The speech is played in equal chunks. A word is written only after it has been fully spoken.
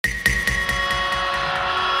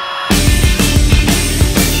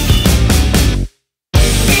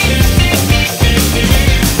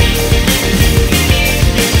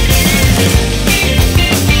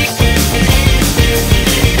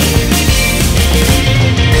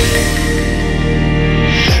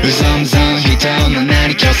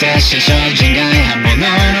摂氏精進外刃物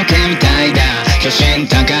の煙たいだ巨神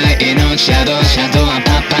高い命シャドウは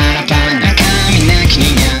パッパラパン中身なき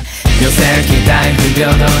が寄せ期待不平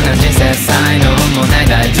等な人生才能もない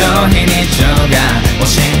大上非日常がお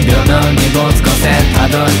心平等に没個性た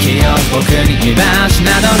どりよう僕に居場所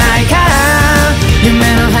などないから夢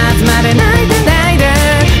のはずまで泣いてないで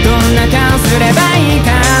どんな顔すればいいか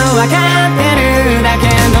分かってるだけ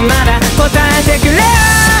どまだ答えてくれ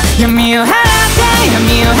闇を払って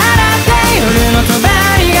闇を払って夜の帳が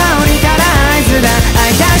降りたら合図だ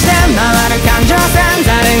愛化して回る感情線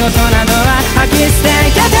ざれ言などは吐き捨て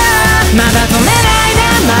けたまだ止めないで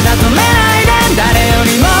まだ止めないで誰よ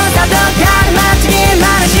りも里がある街に生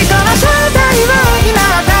まれしこの正体を今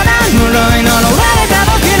はただ呪い呪われた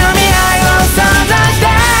僕の未来を想像して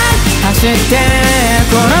走って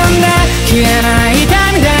転んで消えない痛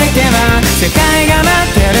みでいけば世界が待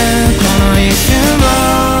ってるこの一瞬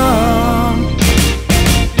を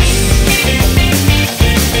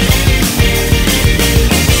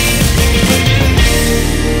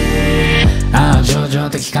情緒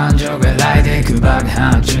的感情が揺らいでいく爆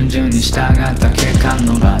破順々に従った結果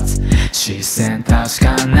の罰視線確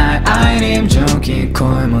かない愛に蒸気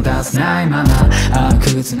声も出せないまま悪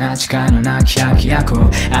屈な誓いのなき百役を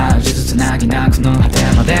呪術つなぎなくの果て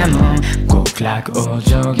までも極楽往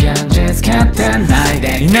生現実決定ない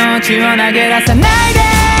で命を投げ出さないで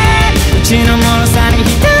うちの脆さに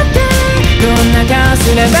浸ってどんな顔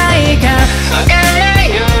すればいいかわからない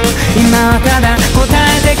よ今はただ答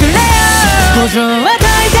えてくれよ五条は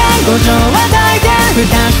大抵五条は大抵不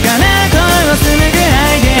確かな恋をするぐ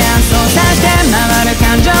らいで操作して回る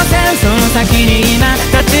感情線その先に今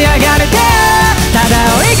立ち上がる手ただ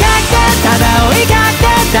追いかけてただ追いかけ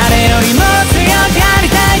て誰よりも強くあ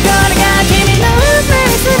りたいこれが君の運命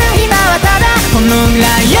する今はただこのぐら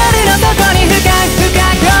い夜の底に深く深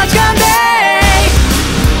く落ち込んで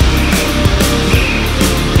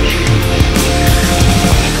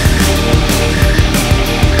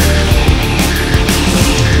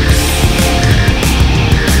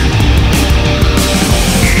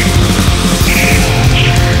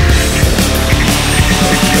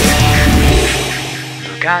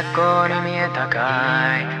学校に見えた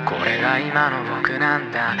かいこれが今の僕な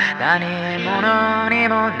んだ何者に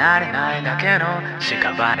もなれないだけの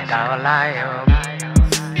屍た笑いよ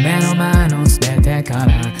目の前の全てから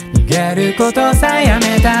逃げることさえや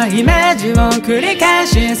めたイメージを繰り返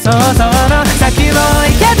し想像の先を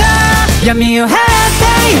行けた闇を払って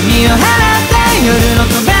闇を払って夜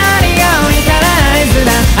の